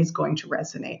message is going to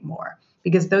resonate more.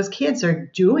 Because those kids are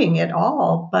doing it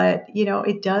all, but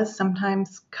it does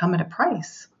sometimes come at a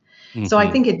price. So I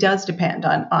think it does depend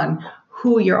on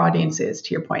who your audience is,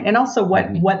 to your point, and also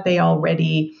what they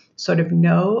already sort of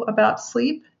know about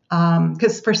sleep.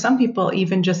 Because for some people,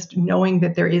 even just knowing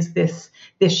that there is this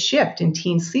shift in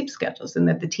teen sleep schedules, and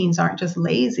that the teens aren't just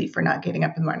lazy for not getting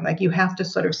up in the morning, like you have to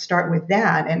sort of start with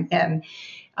that and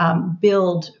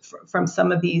build from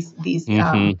some of these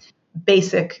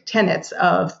basic tenets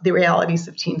of the realities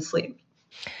of teen sleep.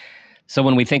 So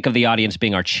when we think of the audience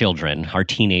being our children, our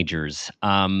teenagers,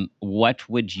 what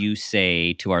would you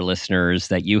say to our listeners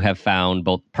that you have found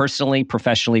both personally,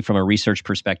 professionally, from a research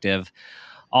perspective,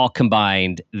 all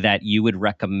combined, that you would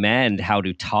recommend how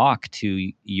to talk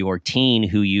to your teen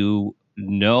who you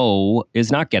know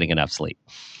is not getting enough sleep?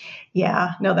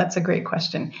 Yeah, no, that's a great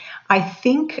question. I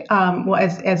think,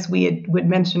 as we would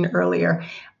mention earlier,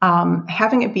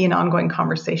 having it be an ongoing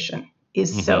conversation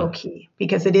is so key,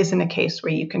 because it isn't a case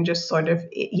where you can just sort of,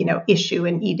 issue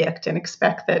an edict and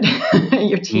expect that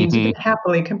your teens will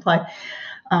happily comply.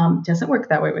 Doesn't work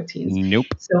that way with teens. Nope.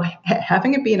 So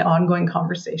having it be an ongoing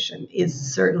conversation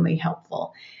is certainly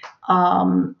helpful.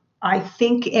 I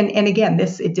think, and again,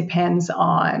 it depends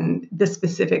on the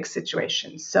specific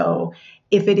situation. So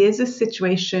if it is a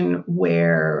situation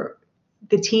where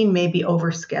the teen may be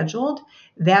overscheduled,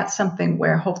 that's something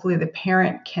where hopefully the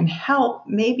parent can help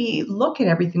maybe look at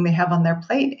everything they have on their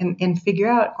plate and figure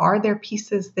out, are there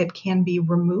pieces that can be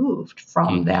removed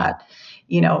from that,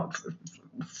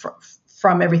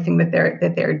 from everything that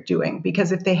they're doing.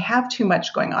 Because if they have too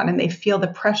much going on and they feel the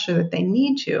pressure that they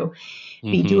need to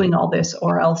be doing all this,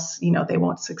 or else, they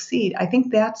won't succeed, I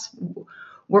think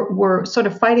we're sort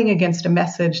of fighting against a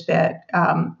message that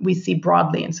we see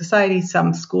broadly in society.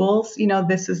 Some schools,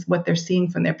 this is what they're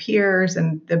seeing from their peers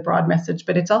and the broad message,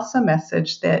 but it's also a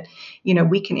message that,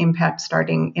 we can impact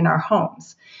starting in our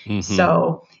homes.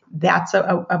 So that's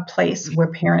a place where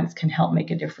parents can help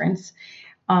make a difference.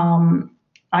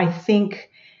 I think,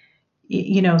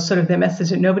 sort of the message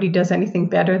that nobody does anything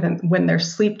better than when they're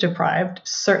sleep deprived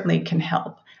certainly can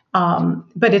help.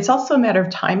 But it's also a matter of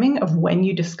timing of when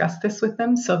you discuss this with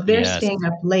them. So if they're Yes. staying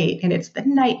up late and it's the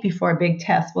night before a big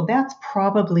test, well, that's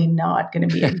probably not going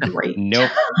to be a great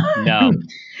Nope. No.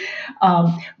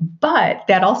 time. But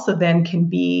that also then can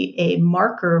be a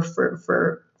marker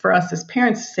for us as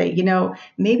parents to say,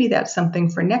 maybe that's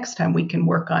something for next time we can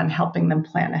work on helping them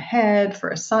plan ahead for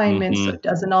assignments so it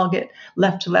doesn't all get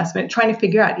left to last minute. Trying to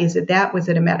figure out, was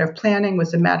it a matter of planning?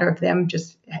 Was it a matter of them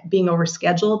just being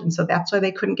overscheduled? And so that's why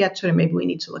they couldn't get to it. And maybe we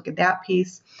need to look at that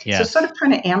piece. Yes. So sort of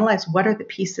trying to analyze what are the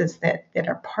pieces that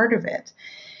are part of it.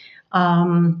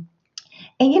 And,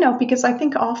 because I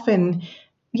think often,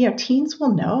 teens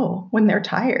will know when they're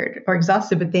tired or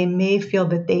exhausted, but they may feel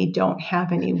that they don't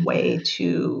have any way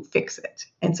to fix it.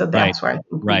 And so that's where I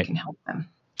think we can help them.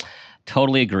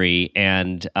 Totally agree.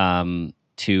 And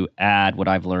to add what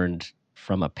I've learned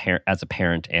from as a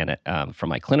parent and from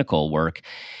my clinical work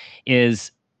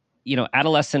is,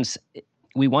 adolescents,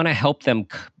 we want to help them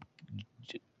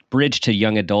bridge to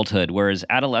young adulthood, whereas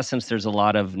adolescence, there's a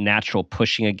lot of natural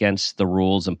pushing against the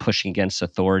rules and pushing against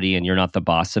authority, and you're not the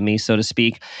boss of me, so to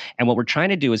speak. And what we're trying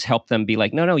to do is help them be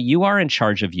like, no, you are in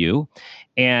charge of you,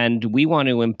 and we want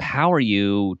to empower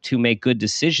you to make good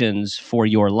decisions for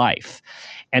your life.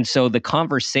 And so the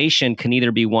conversation can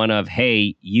either be one of,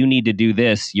 hey, you need to do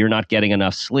this, you're not getting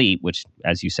enough sleep, which,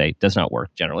 as you say, does not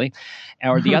work generally.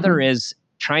 Or the other is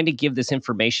trying to give this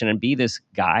information and be this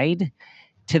guide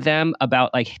to them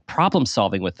about like problem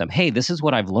solving with them. Hey, this is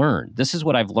what I've learned. This is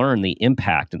what I've learned, the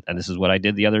impact. And this is what I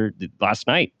did last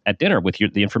night at dinner with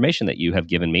the information that you have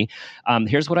given me.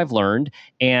 Here's what I've learned.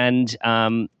 And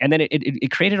then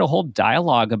it created a whole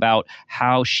dialogue about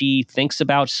how she thinks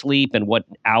about sleep and what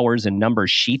hours and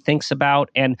numbers she thinks about.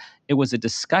 And it was a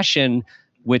discussion,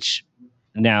 which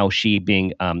now she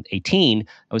being 18,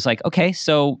 I was like, okay,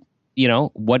 so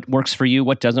what works for you,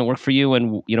 what doesn't work for you,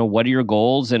 and, what are your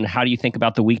goals, and how do you think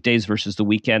about the weekdays versus the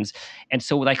weekends? And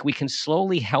so, we can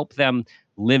slowly help them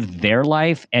live their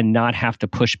life and not have to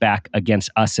push back against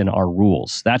us and our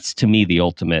rules. That's, to me, the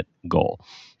ultimate goal.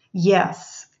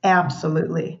 Yes,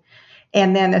 absolutely.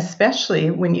 And then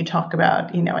especially when you talk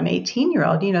about, an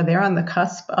 18-year-old, they're on the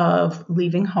cusp of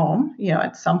leaving home.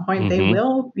 At some point they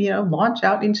will, launch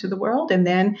out into the world, and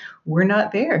then we're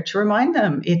not there to remind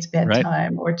them it's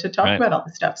bedtime or to talk about all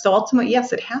this stuff. So ultimately,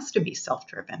 yes, it has to be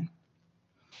self-driven.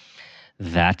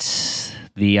 That's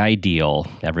the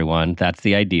ideal, everyone. That's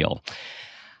the ideal.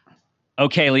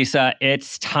 Okay, Lisa,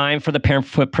 it's time for the parent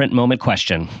footprint moment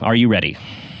question. Are you ready?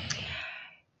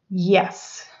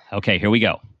 Yes. Okay, here we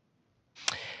go.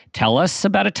 Tell us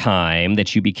about a time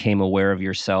that you became aware of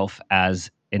yourself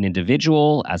as an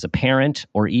individual, as a parent,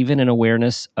 or even an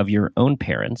awareness of your own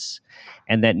parents,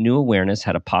 and that new awareness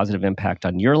had a positive impact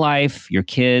on your life, your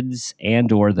kids,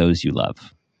 and or those you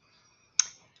love.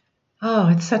 Oh,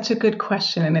 it's such a good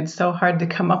question, and it's so hard to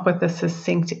come up with a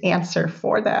succinct answer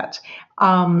for that.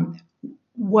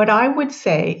 What I would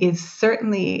say is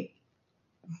certainly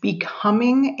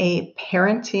becoming a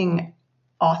parenting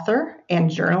author and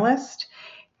journalist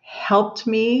helped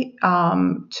me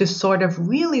to sort of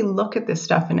really look at this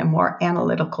stuff in a more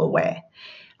analytical way.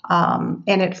 And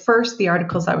at first, the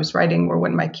articles I was writing were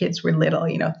when my kids were little,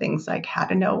 things like how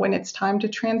to know when it's time to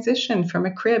transition from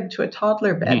a crib to a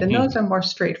toddler bed. And those are more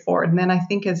straightforward. And then I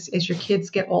think as your kids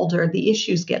get older, the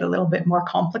issues get a little bit more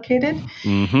complicated.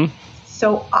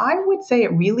 So I would say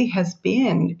it really has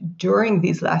been during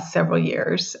these last several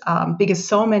years, because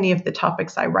so many of the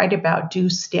topics I write about do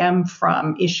stem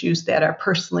from issues that are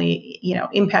personally,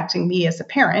 impacting me as a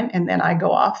parent. And then I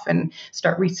go off and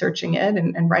start researching it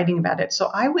and writing about it.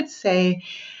 So I would say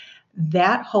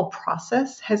that whole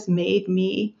process has made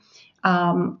me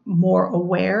more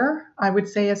aware, I would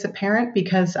say, as a parent,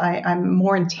 because I'm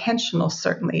more intentional,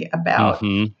 certainly, about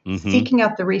seeking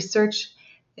out the research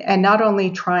and not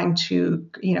only trying to,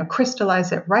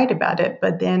 crystallize it, write about it,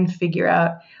 but then figure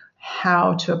out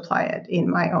how to apply it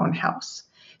in my own house.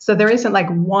 So there isn't like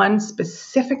one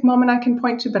specific moment I can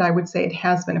point to, but I would say it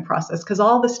has been a process, because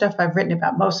all the stuff I've written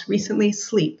about, most recently,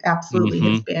 sleep, absolutely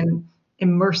has been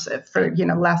immersive for,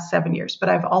 last 7 years. But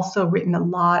I've also written a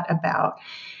lot about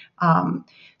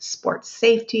sports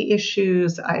safety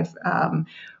issues. I've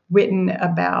written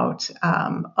about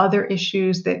other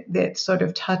issues that sort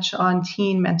of touch on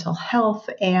teen mental health.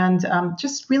 And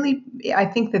just really, I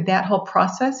think that whole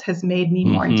process has made me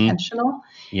more intentional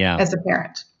as a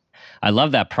parent. I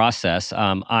love that process.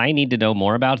 I need to know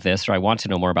more about this, or I want to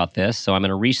know more about this. So I'm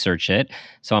going to research it.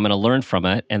 So I'm going to learn from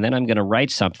it. And then I'm going to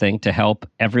write something to help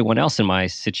everyone else in my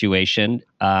situation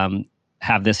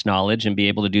have this knowledge and be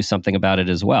able to do something about it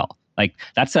as well. Like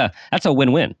that's a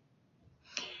win-win.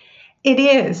 It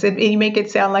is. You make it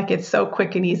sound like it's so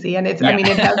quick and easy, and it's. Yeah. I mean,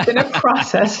 it has been a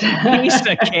process.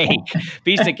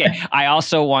 Piece of cake. I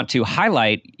also want to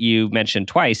highlight, you mentioned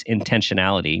twice,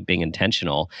 intentionality, being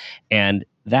intentional, and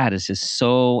that is just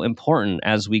so important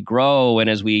as we grow and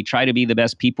as we try to be the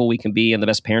best people we can be and the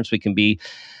best parents we can be.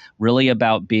 Really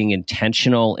about being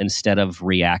intentional instead of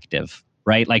reactive.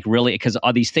 Right? Like really, because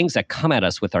all these things that come at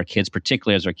us with our kids,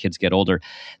 particularly as our kids get older,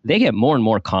 they get more and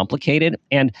more complicated.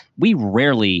 And we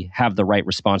rarely have the right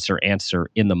response or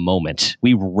answer in the moment.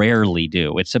 We rarely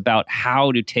do. It's about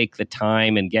how to take the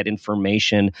time and get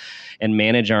information and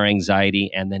manage our anxiety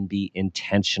and then be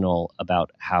intentional about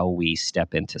how we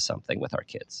step into something with our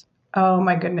kids. Oh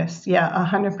my goodness. Yeah,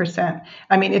 100%.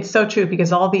 I mean, it's so true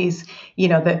because all these,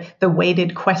 the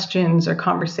weighted questions or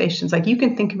conversations, like you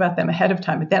can think about them ahead of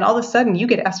time, but then all of a sudden you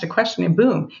get asked a question and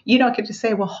boom, you don't get to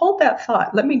say, well, hold that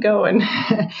thought. Let me go and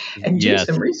do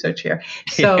some research here.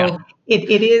 So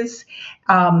it is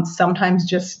sometimes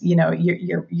just,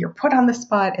 you're put on the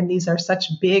spot and these are such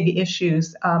big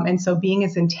issues. And so being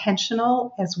as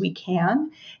intentional as we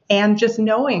can and just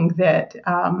knowing that,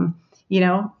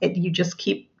 you just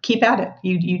keep at it.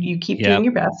 You keep doing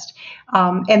your best.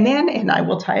 And I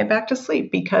will tie it back to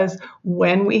sleep because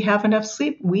when we have enough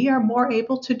sleep, we are more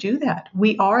able to do that.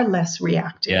 We are less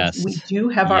reactive. Yes. We do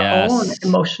have our own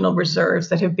emotional reserves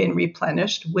that have been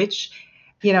replenished, which,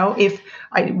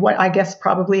 I guess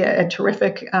probably a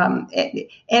terrific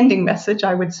ending message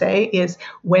I would say is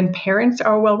when parents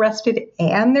are well rested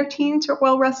and their teens are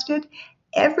well rested,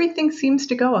 everything seems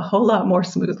to go a whole lot more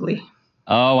smoothly.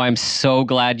 Oh, I'm so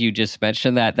glad you just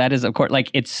mentioned that. That is, of course,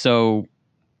 like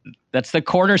that's the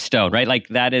cornerstone, right? Like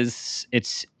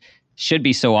it's should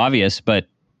be so obvious, but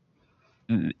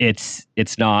it's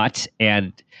not.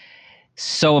 And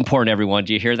so important, everyone.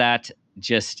 Do you hear that?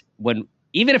 Just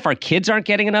even if our kids aren't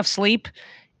getting enough sleep,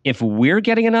 if we're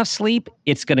getting enough sleep,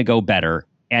 it's going to go better.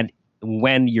 And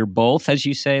when you're both, as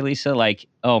you say, Lisa, like,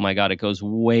 oh my God, it goes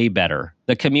way better.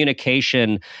 The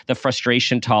communication, the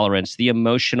frustration tolerance, the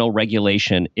emotional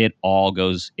regulation, it all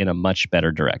goes in a much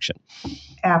better direction.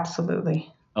 Absolutely.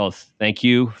 Oh, thank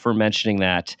you for mentioning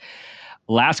that.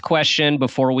 Last question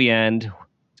before we end.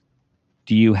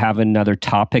 Do you have another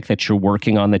topic that you're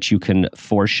working on that you can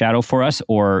foreshadow for us,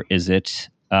 or is it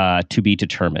to be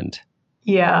determined?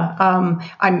 Yeah,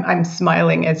 I'm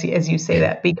smiling as you say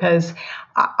that because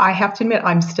I have to admit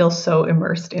I'm still so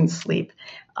immersed in sleep.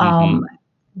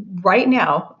 Right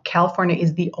now, California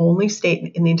is the only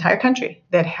state in the entire country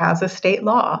that has a state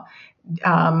law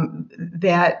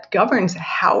that governs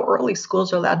how early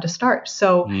schools are allowed to start.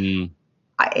 So,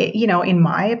 in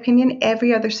my opinion,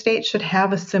 every other state should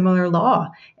have a similar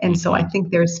law. And so I think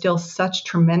there's still such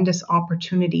tremendous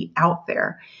opportunity out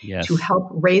there to help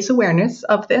raise awareness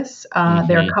of this.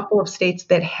 There are a couple of states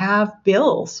that have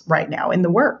bills right now in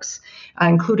the works,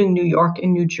 including New York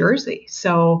and New Jersey.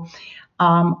 So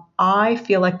I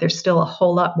feel like there's still a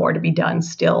whole lot more to be done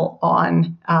still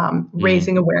on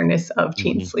raising awareness of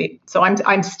teen sleep. So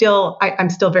I'm still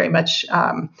very much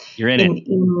you're in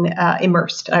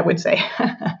immersed, I would say.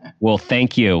 Well,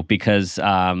 thank you, because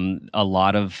a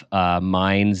lot of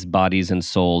minds, bodies, and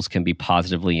souls can be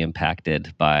positively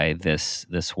impacted by this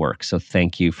work. So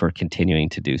thank you for continuing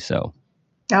to do so.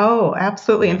 Oh,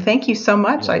 absolutely. And thank you so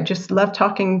much. I just love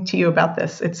talking to you about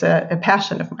this. It's a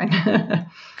passion of mine.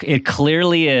 It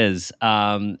clearly is.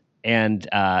 And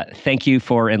thank you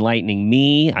for enlightening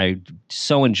me. I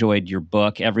so enjoyed your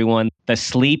book, everyone. The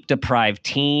Sleep-Deprived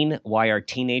Teen, Why Our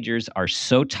Teenagers Are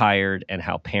So Tired and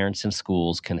How Parents and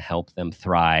Schools Can Help Them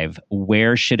Thrive.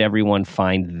 Where should everyone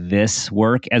find this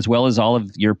work as well as all of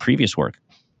your previous work?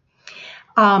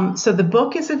 So the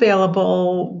book is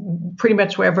available pretty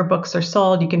much wherever books are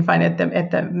sold. You can find it at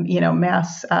the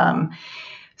mass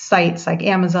sites like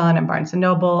Amazon and Barnes &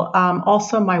 Noble.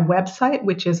 Also my website,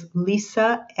 which is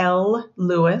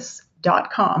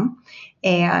lisallewis.com.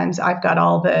 And I've got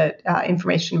all the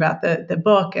information about the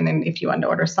book. And then if you want to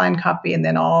order a signed copy, and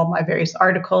then all my various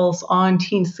articles on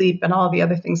teen sleep and all the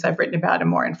other things I've written about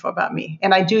and more info about me.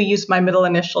 And I do use my middle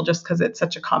initial just because it's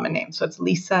such a common name. So it's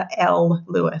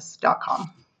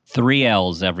lisallewis.com. 3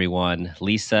 L's, everyone.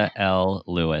 Lisa L.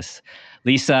 Lewis.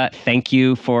 Lisa, thank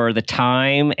you for the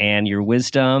time and your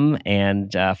wisdom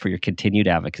and for your continued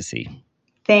advocacy.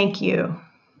 Thank you.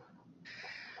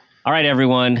 All right,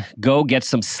 everyone, go get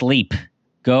some sleep.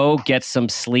 Go get some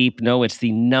sleep. No, it's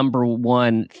the number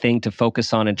one thing to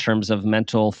focus on in terms of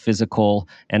mental, physical,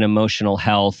 and emotional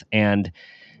health. And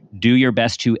Do your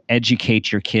best to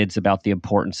educate your kids about the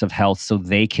importance of health so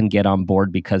they can get on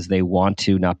board because they want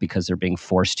to, not because they're being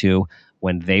forced to.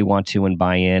 When they want to and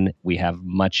buy in, we have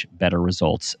much better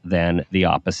results than the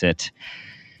opposite.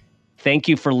 Thank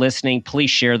you for listening. Please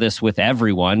share this with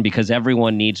everyone because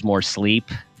everyone needs more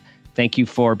sleep. Thank you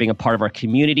for being a part of our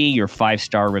community. Your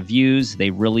 5-star reviews, they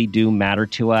really do matter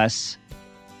to us.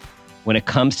 When it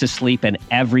comes to sleep and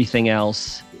everything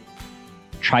else,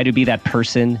 try to be that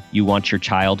person you want your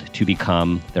child to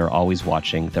become. They're always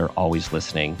watching. They're always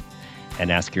listening.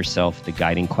 And ask yourself the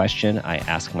guiding question I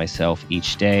ask myself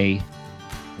each day: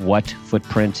 what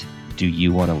footprint do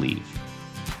you want to leave?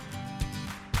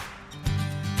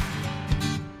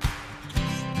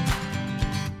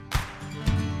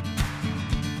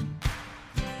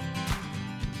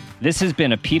 This has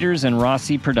been a Peters and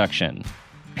Rossi production.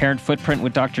 Parent Footprint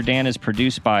with Dr. Dan is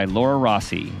produced by Laura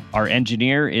Rossi. Our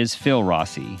engineer is Phil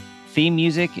Rossi. Theme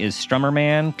music is Strummer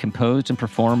Man, composed and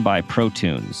performed by Pro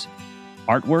Tunes.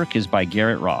 Artwork is by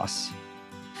Garrett Ross.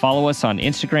 Follow us on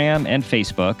Instagram and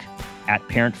Facebook at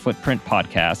Parent Footprint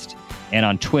Podcast and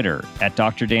on Twitter at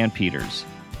Dr. Dan Peters.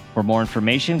 For more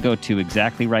information, go to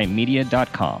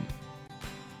exactlyrightmedia.com.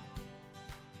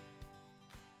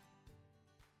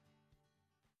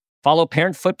 Follow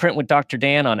Parent Footprint with Dr.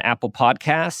 Dan on Apple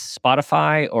Podcasts,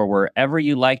 Spotify, or wherever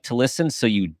you like to listen so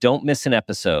you don't miss an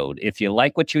episode. If you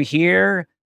like what you hear,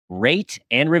 rate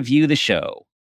and review the show.